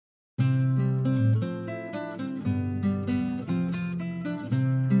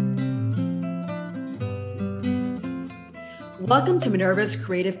Welcome to Minerva's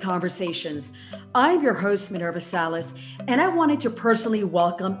Creative Conversations. I'm your host, Minerva Salas, and I wanted to personally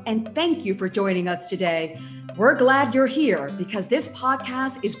welcome and thank you for joining us today. We're glad you're here because this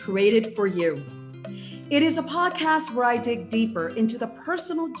podcast is created for you. It is a podcast where I dig deeper into the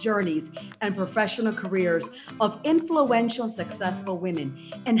personal journeys and professional careers of influential, successful women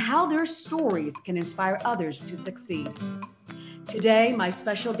and how their stories can inspire others to succeed. Today, my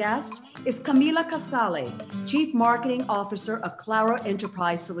special guest is Camila Casale, Chief Marketing Officer of Claro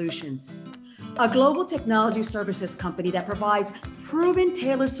Enterprise Solutions, a global technology services company that provides proven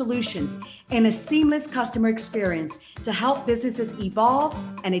tailored solutions and a seamless customer experience to help businesses evolve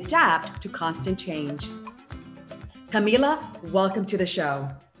and adapt to constant change. Camila, welcome to the show.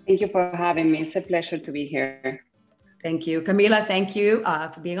 Thank you for having me. It's a pleasure to be here. Thank you. Camila, thank you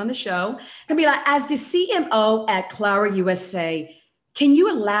for being on the show. Camila, as the CMO at Claro USA, can you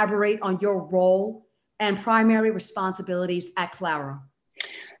elaborate on your role and primary responsibilities at Claro?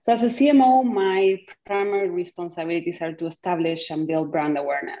 So as a CMO, my primary responsibilities are to establish and build brand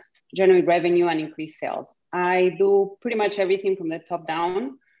awareness, generate revenue, and increase sales. I do pretty much everything from the top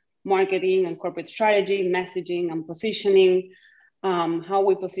down: marketing and corporate strategy, messaging and positioning, how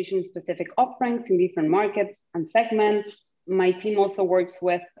we position specific offerings in different markets and segments. My team also works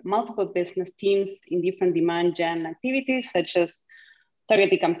with multiple business teams in different demand gen activities, such as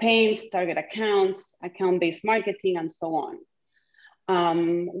targeted campaigns, target accounts, account-based marketing, and so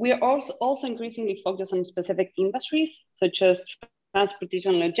on. We are also increasingly focused on specific industries, such as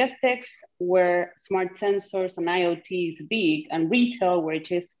transportation and logistics, where smart sensors and IoT is big, and retail,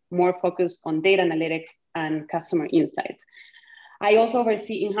 which is more focused on data analytics and customer insights. I also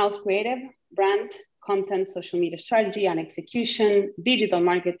oversee in-house creative, brand, content, social media strategy and execution, digital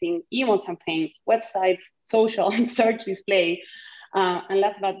marketing, email campaigns, websites, social and search display, and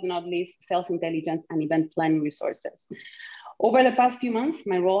last but not least, sales intelligence and event planning resources. Over the past few months,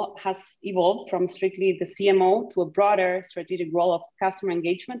 my role has evolved from strictly the CMO to a broader strategic role of customer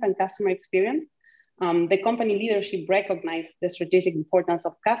engagement and customer experience. The company leadership recognized the strategic importance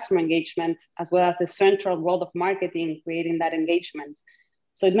of customer engagement, as well as the central role of marketing in creating that engagement.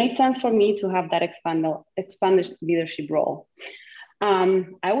 So it made sense for me to have that expanded leadership role.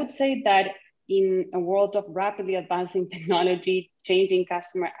 I would say that in a world of rapidly advancing technology, changing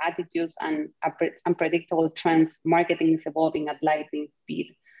customer attitudes, and unpredictable trends, marketing is evolving at lightning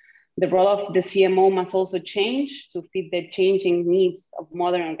speed. The role of the CMO must also change to fit the changing needs of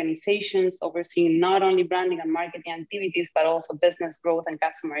modern organizations, overseeing not only branding and marketing activities, but also business growth and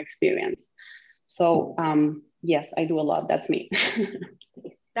customer experience. So yes, I do a lot. That's me.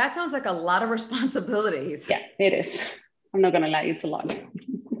 That sounds like a lot of responsibilities. Yeah, it is. I'm not gonna lie, it's a lot,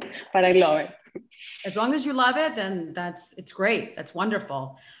 but I love it. As long as you love it, then it's great. That's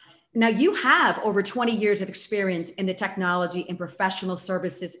wonderful. Now, you have over 20 years of experience in the technology and professional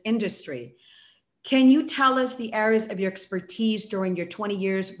services industry. Can you tell us the areas of your expertise during your 20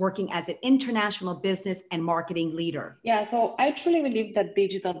 years working as an international business and marketing leader? Yeah, so I truly believe that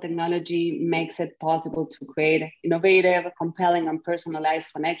digital technology makes it possible to create innovative, compelling, and personalized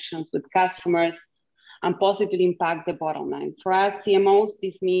connections with customers and positively impact the bottom line. For us CMOs,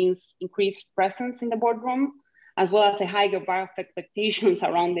 this means increased presence in the boardroom, as well as a higher bar of expectations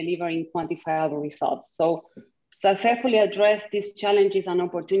around delivering quantifiable results. So successfully address these challenges and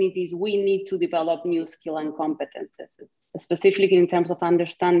opportunities, we need to develop new skill and competences, specifically in terms of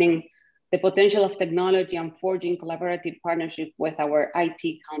understanding the potential of technology and forging collaborative partnership with our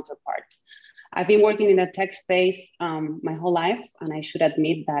IT counterparts. I've been working in the tech space my whole life, and I should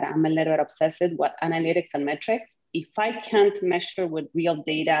admit that I'm a little bit obsessed with analytics and metrics. If I can't measure with real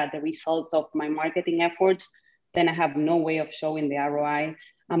data the results of my marketing efforts, then I have no way of showing the ROI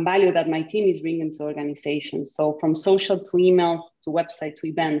and value that my team is bringing to organizations. So from social to emails, to website, to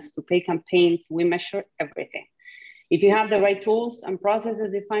events, to paid campaigns, we measure everything. If you have the right tools and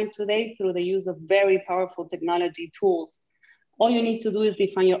processes defined today through the use of very powerful technology tools, all you need to do is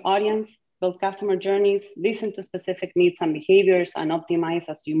define your audience, build customer journeys, listen to specific needs and behaviors, and optimize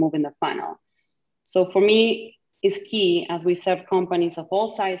as you move in the funnel. So for me, is key as we serve companies of all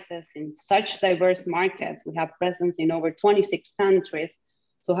sizes in such diverse markets. We have presence in over 26 countries.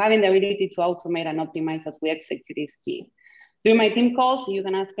 So having the ability to automate and optimize as we execute is key. During my team calls, you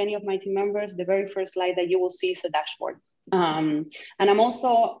can ask any of my team members, the very first slide that you will see is a dashboard. And I'm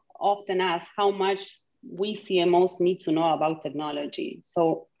also often asked how much we CMOs need to know about technology.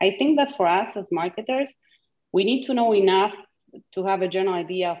 So I think that for us as marketers, we need to know enough to have a general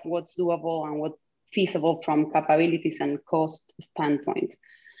idea of what's doable and what's feasible from capabilities and cost standpoint.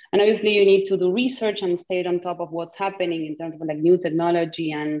 And obviously you need to do research and stay on top of what's happening in terms of like new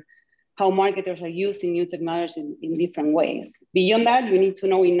technology and how marketers are using new technology in different ways. Beyond that, you need to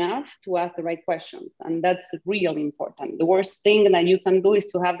know enough to ask the right questions. And that's really important. The worst thing that you can do is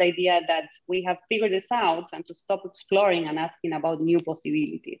to have the idea that we have figured this out and to stop exploring and asking about new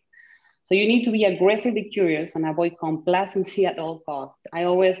possibilities. So you need to be aggressively curious and avoid complacency at all costs. I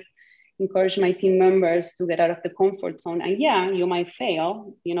always encourage my team members to get out of the comfort zone. And yeah, you might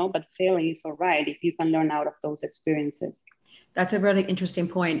fail, but failing is all right if you can learn out of those experiences. That's a really interesting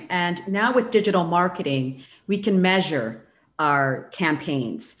point. And now with digital marketing, we can measure our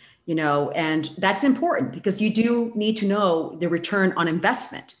campaigns, and that's important because you do need to know the return on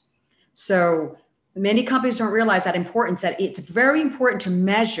investment. So many companies don't realize that importance, that it's very important to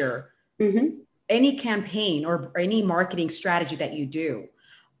measure any campaign or any marketing strategy that you do.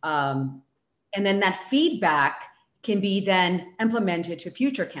 And then that feedback can be then implemented to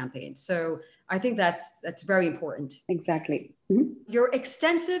future campaigns. So I think that's very important. Exactly. Your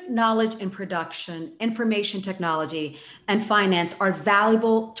extensive knowledge in production, information technology, and finance are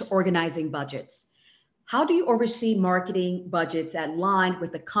valuable to organizing budgets. How do you oversee marketing budgets that align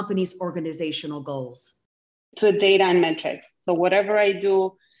with the company's organizational goals? So data and metrics. So whatever I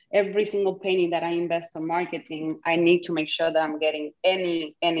do, every single penny that I invest on marketing, I need to make sure that I'm getting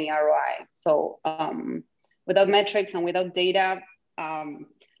any ROI. So without metrics and without data,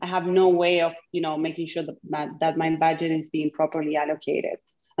 I have no way of, making sure that my budget is being properly allocated.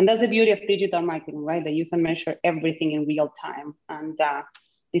 And that's the beauty of digital marketing, right? That you can measure everything in real time. And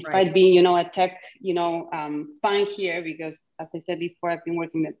despite being, a tech, fan here, because as I said before, I've been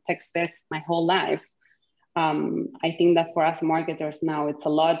working with tech space my whole life. I think that for us marketers now, it's a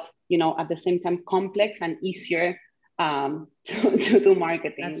lot, at the same time, complex and easier to do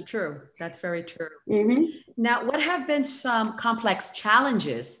marketing. That's true. That's very true. Now, what have been some complex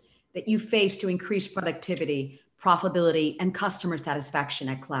challenges that you face to increase productivity, profitability, and customer satisfaction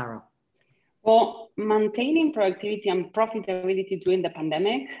at Claro? Well, maintaining productivity and profitability during the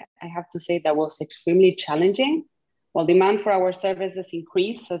pandemic, I have to say that was extremely challenging. While demand for our services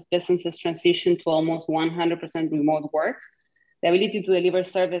increased as businesses transitioned to almost 100% remote work, the ability to deliver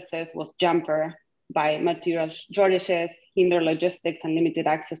services was hampered by material shortages, hindered logistics, and limited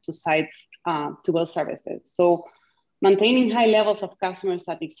access to sites to build services. So maintaining high levels of customer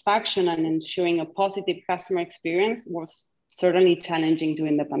satisfaction and ensuring a positive customer experience was certainly challenging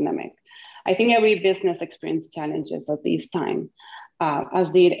during the pandemic. I think every business experienced challenges at this time,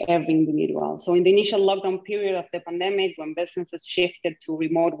 as did every individual. So in the initial lockdown period of the pandemic, when businesses shifted to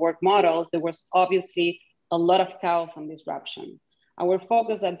remote work models, there was obviously a lot of chaos and disruption. Our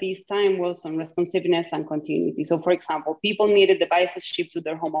focus at this time was on responsiveness and continuity. So for example, people needed devices shipped to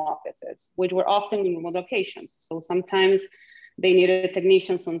their home offices, which were often in remote locations. So sometimes they needed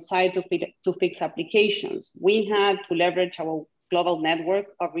technicians on site to fix applications. We had to leverage our global network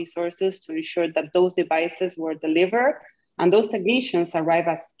of resources to ensure that those devices were delivered and those technicians arrive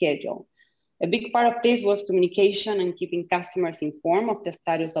as scheduled. A big part of this was communication and keeping customers informed of the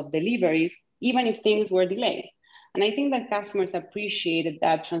status of deliveries, even if things were delayed. And I think that customers appreciated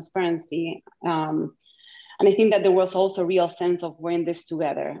that transparency. And I think that there was also a real sense of we're in this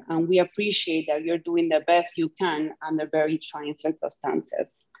together. And we appreciate that you're doing the best you can under very trying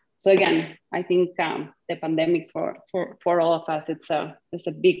circumstances. So again, I think the pandemic for all of us, it's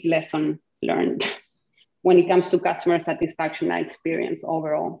a big lesson learned when it comes to customer satisfaction and experience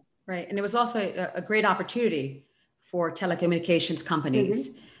overall. Right. And it was also a great opportunity for telecommunications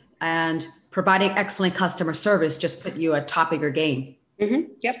companies. And providing excellent customer service just put you at top of your game.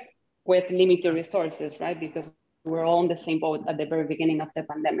 Yep. With limited resources, right? Because we're all in the same boat at the very beginning of the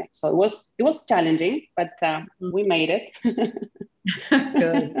pandemic. So it was challenging, but we made it.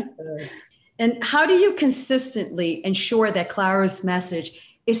 Good. And how do you consistently ensure that Claro's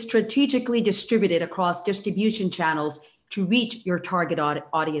message is strategically distributed across distribution channels to reach your target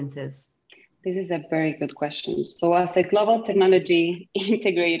audiences? This is a very good question. So as a global technology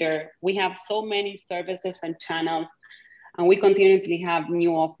integrator, we have so many services and channels, and we continually have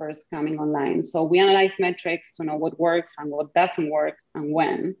new offers coming online. So we analyze metrics to know what works and what doesn't work and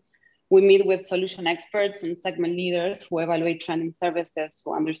when. We meet with solution experts and segment leaders who evaluate trending services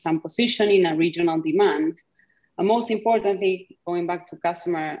to understand positioning and regional demand. And most importantly, going back to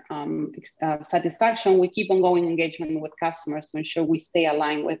customer satisfaction, we keep ongoing engagement with customers to ensure we stay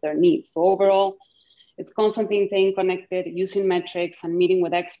aligned with their needs. So overall, it's constantly staying connected, using metrics and meeting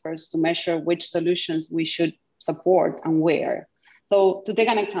with experts to measure which solutions we should support and where. So to take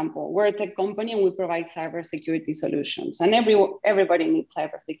an example, we're a tech company and we provide cybersecurity solutions, and everybody needs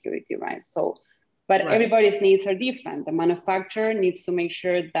cybersecurity, right? But everybody's needs are different. The manufacturer needs to make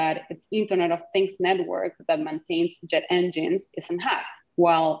sure that its Internet of Things network that maintains jet engines isn't hacked.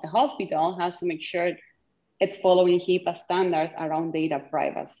 while the hospital has to make sure it's following HIPAA standards around data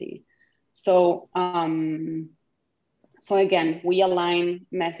privacy. So, so again, we align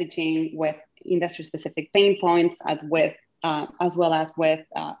messaging with industry-specific pain points as well as with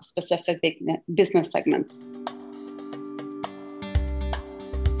specific business segments.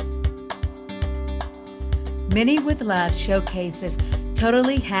 Mini with Love showcases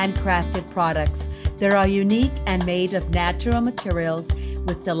totally handcrafted products that are unique and made of natural materials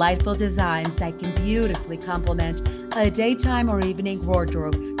with delightful designs that can beautifully complement a daytime or evening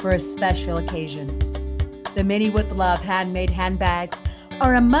wardrobe for a special occasion. The Mini with Love handmade handbags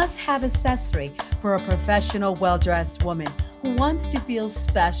are a must-have accessory for a professional, well-dressed woman who wants to feel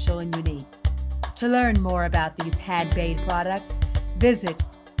special and unique. To learn more about these handmade products, visit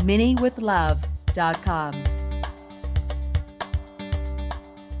miniwithlove.com.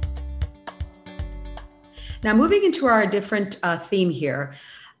 Now, moving into our different theme here,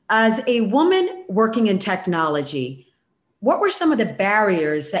 as a woman working in technology, what were some of the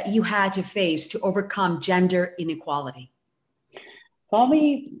barriers that you had to face to overcome gender inequality? So I'll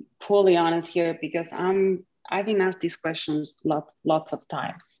be fully honest here because I've been asked these questions lots of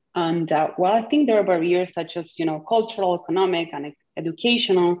times. And well, I think there are barriers such as, cultural, economic, and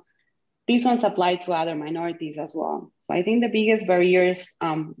educational. These ones apply to other minorities as well. So I think the biggest barriers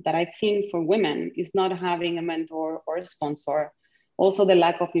that I've seen for women is not having a mentor or a sponsor, also the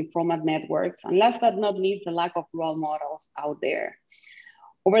lack of informal networks, and last but not least, the lack of role models out there.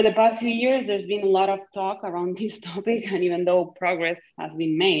 Over the past few years, there's been a lot of talk around this topic, and even though progress has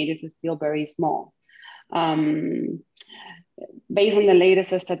been made, it's still very small. Based on the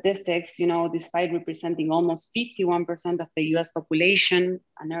latest statistics, despite representing almost 51% of the US population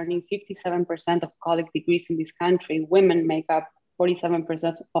and earning 57% of college degrees in this country, women make up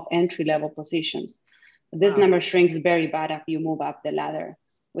 47% of entry-level positions. This number shrinks very bad if you move up the ladder,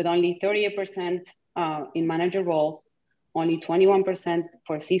 with only 38% in manager roles, only 21%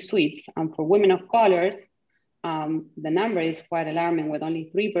 for C-suites, and for women of colors, the number is quite alarming, with only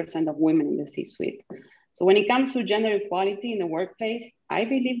 3% of women in the C-suite. So when it comes to gender equality in the workplace, I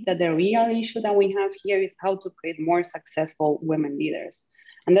believe that the real issue that we have here is how to create more successful women leaders.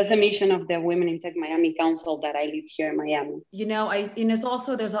 And that's the mission of the Women in Tech Miami Council that I lead here in Miami.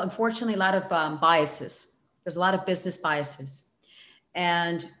 There's unfortunately a lot of biases. There's a lot of business biases.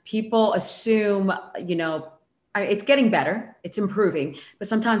 And people assume, it's getting better, it's improving, but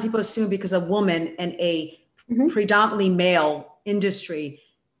sometimes people assume because a woman in a predominantly male industry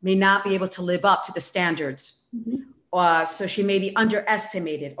may not be able to live up to the standards. So she may be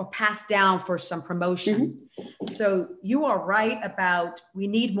underestimated or passed down for some promotion. So you are right about we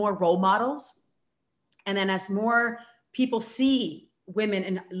need more role models. And then as more people see women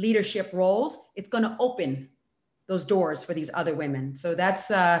in leadership roles, it's going to open those doors for these other women. So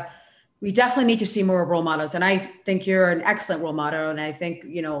that's, we definitely need to see more role models. And I think you're an excellent role model. And I think,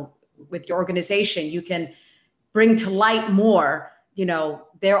 with your organization, you can bring to light more,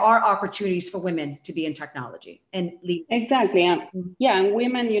 there are opportunities for women to be in technology and lead. Exactly. And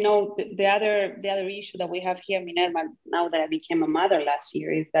women, the other issue that we have here, Minerva, now that I became a mother last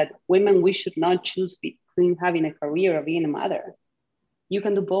year, is that women, we should not choose between having a career or being a mother. You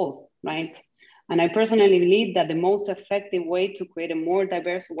can do both, right? And I personally believe that the most effective way to create a more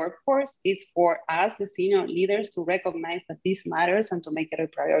diverse workforce is for us, the senior leaders, to recognize that this matters and to make it a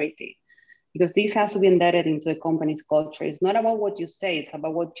priority. Because this has to be embedded into the company's culture. It's not about what you say, it's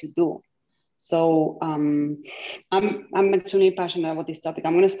about what you do. So I'm actually passionate about this topic.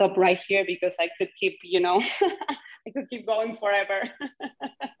 I'm going to stop right here because I could keep, I could keep going forever.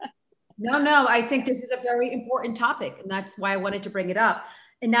 No, I think this is a very important topic, and that's why I wanted to bring it up.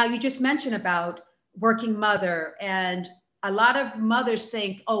 And now you just mentioned about working mother, and a lot of mothers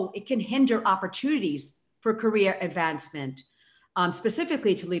think, it can hinder opportunities for career advancement,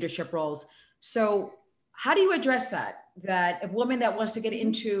 specifically to leadership roles. So how do you address that a woman that wants to get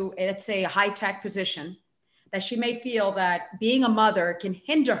into, let's say, a high-tech position, that she may feel that being a mother can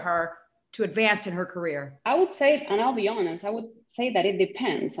hinder her to advance in her career? I would say, and I'll be honest, I would say that it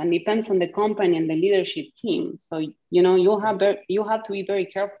depends on the company and the leadership team. So, you have to be very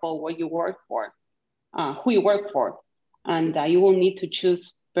careful what you work for, who you work for. And you will need to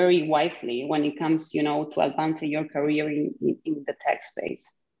choose very wisely when it comes, to advancing your career in the tech space.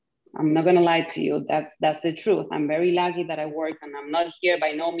 I'm not going to lie to you. That's the truth. I'm very lucky that I work, and I'm not here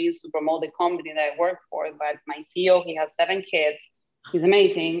by no means to promote the company that I work for, but my CEO, he has 7 kids. He's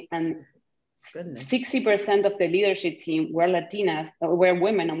amazing. And 60% of the leadership team were Latinas, were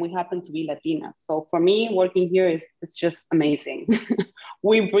women, and we happen to be Latinas. So for me, working here is just amazing.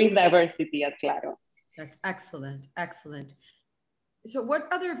 We bring diversity at Claro. That's excellent. Excellent. So, what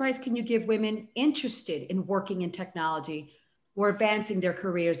other advice can you give women interested in working in technology or advancing their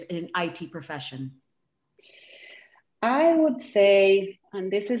careers in an IT profession? I would say,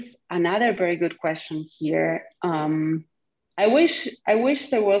 and this is another very good question here. I wish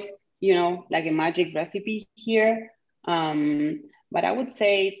there was, like a magic recipe here. But I would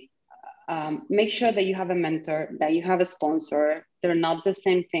say, make sure that you have a mentor, that you have a sponsor. They're not the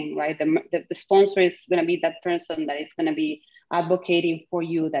same thing, right? The sponsor is going to be that person that is going to be advocating for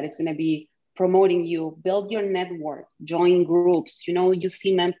you, that is going to be promoting you. Build your network, join groups. You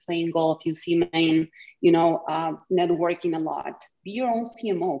see men playing golf, you see men, networking a lot. Be your own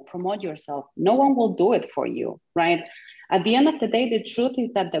CMO, promote yourself. No one will do it for you, right? At the end of the day, the truth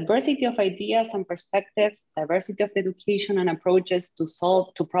is that diversity of ideas and perspectives, diversity of education and approaches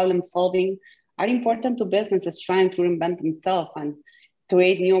to problem solving are important to businesses trying to reinvent themselves and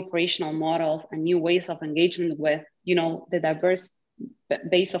create new operational models and new ways of engagement with, the diverse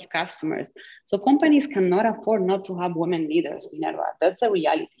base of customers. So companies cannot afford not to have women leaders, Minerva. That's the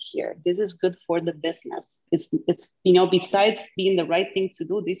reality here. This is good for the business. It's besides being the right thing to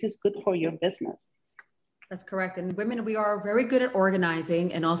do, this is good for your business. That's correct. And women, we are very good at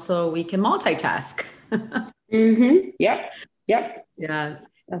organizing, and also we can multitask. Yep. Yes.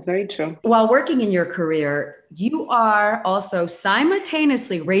 That's very true. While working in your career, you are also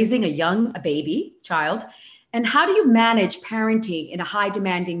simultaneously raising a baby child. And how do you manage parenting in a high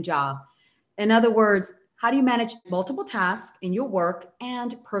demanding job? In other words, how do you manage multiple tasks in your work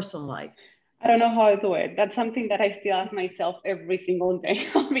and personal life? I don't know how I do it. That's something that I still ask myself every single day.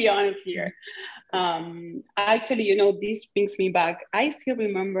 I'll be honest here. Actually, this brings me back. I still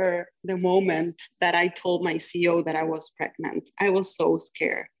remember the moment that I told my CEO that I was pregnant. I was so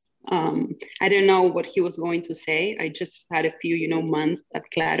scared. I didn't know what he was going to say. I just had a few, months at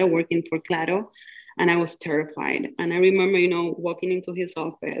Claro, working for Claro, and I was terrified. And I remember, walking into his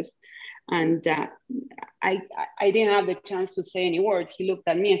office, and I didn't have the chance to say any words. He looked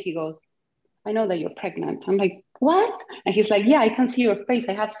at me and he goes, "I know that you're pregnant." I'm like, "What?" And he's like, "Yeah, I can see your face.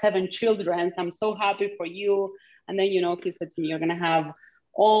 I have 7 children. So I'm so happy for you." And then, he said to me, "You're going to have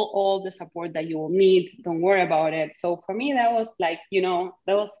all the support that you will need. Don't worry about it." So for me, that was like,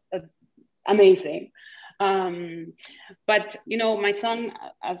 that was amazing. But, my son,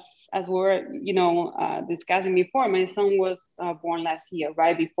 as we were, discussing before, my son was born last year,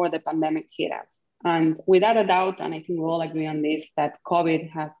 right before the pandemic hit us. And without a doubt, and I think we all agree on this, that COVID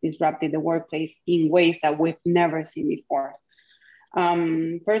has disrupted the workplace in ways that we've never seen before.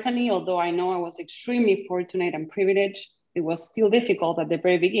 Personally, although I know I was extremely fortunate and privileged, it was still difficult at the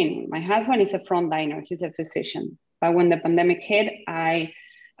very beginning. My husband is a frontliner, he's a physician. But when the pandemic hit, I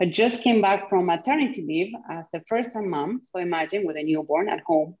just came back from maternity leave as a first-time mom. So imagine, with a newborn at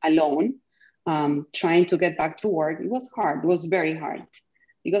home alone, trying to get back to work. It was hard, it was very hard,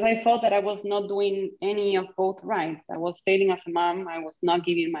 because I felt that I was not doing any of both right. I was failing as a mom, I was not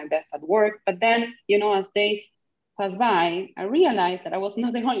giving my best at work. But then, as days passed by, I realized that I was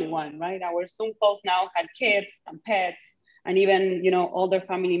not the only one, right? Our Zoom calls now had kids and pets, and even, older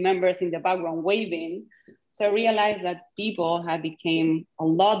family members in the background waving. So I realized that people had become a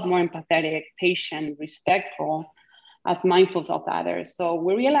lot more empathetic, patient, respectful, as mindful of others. So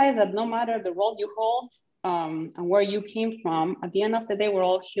we realized that no matter the role you hold, and where you came from, at the end of the day, we're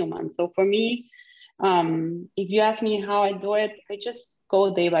all human. So for me, if you ask me how I do it, I just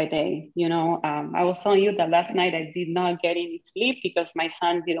go day by day. I was telling you that last night I did not get any sleep because my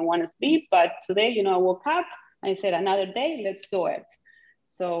son didn't want to sleep. But today, I woke up, I said, another day, let's do it.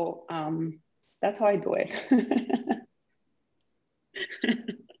 So that's how I do it.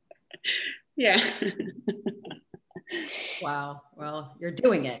 Yeah. Wow. Well, you're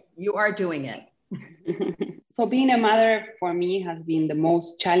doing it. You are doing it. So being a mother for me has been the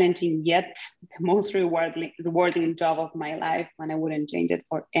most challenging yet the most rewarding job of my life, and I wouldn't change it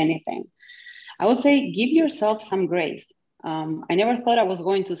for anything. I would say give yourself some grace. I never thought I was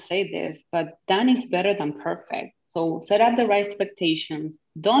going to say this, but done is better than perfect. So set up the right expectations.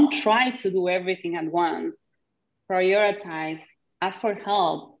 Don't try to do everything at once. Prioritize, ask for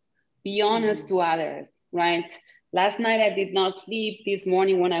help, be honest to others, right? Last night I did not sleep. This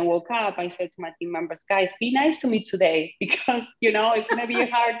morning when I woke up, I said to my team members, "Guys, be nice to me today because, it's going to be a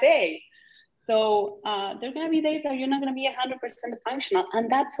hard day." So there are going to be days that you're not going to be 100% functional,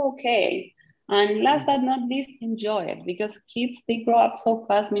 and that's okay. And last but not least, enjoy it, because kids, they grow up so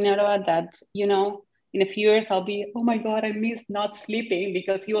fast, Minerva, that, in a few years I'll be, "Oh my God, I missed not sleeping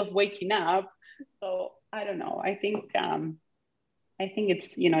because he was waking up." So I don't know. I think it's,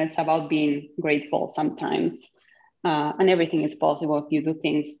 it's about being grateful sometimes. And everything is possible if you do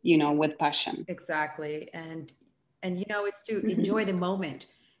things, with passion. Exactly. And And, it's to enjoy the moment,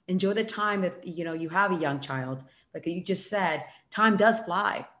 enjoy the time that, you have a young child. Like you just said, time does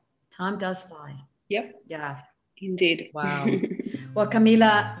fly. Time does fly. Yep. Yes. Indeed. Wow. Well,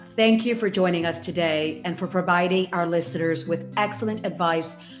 Camila, thank you for joining us today and for providing our listeners with excellent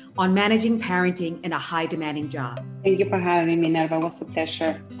advice on managing parenting in a high demanding job. Thank you for having me, Minerva. It was a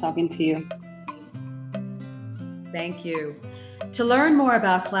pleasure talking to you. Thank you. To learn more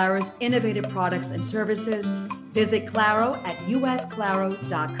about Claro's innovative products and services, visit Claro at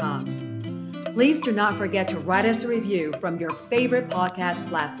usclaro.com. Please do not forget to write us a review from your favorite podcast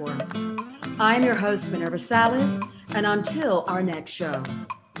platforms. I'm your host, Minerva Salas, and until our next show.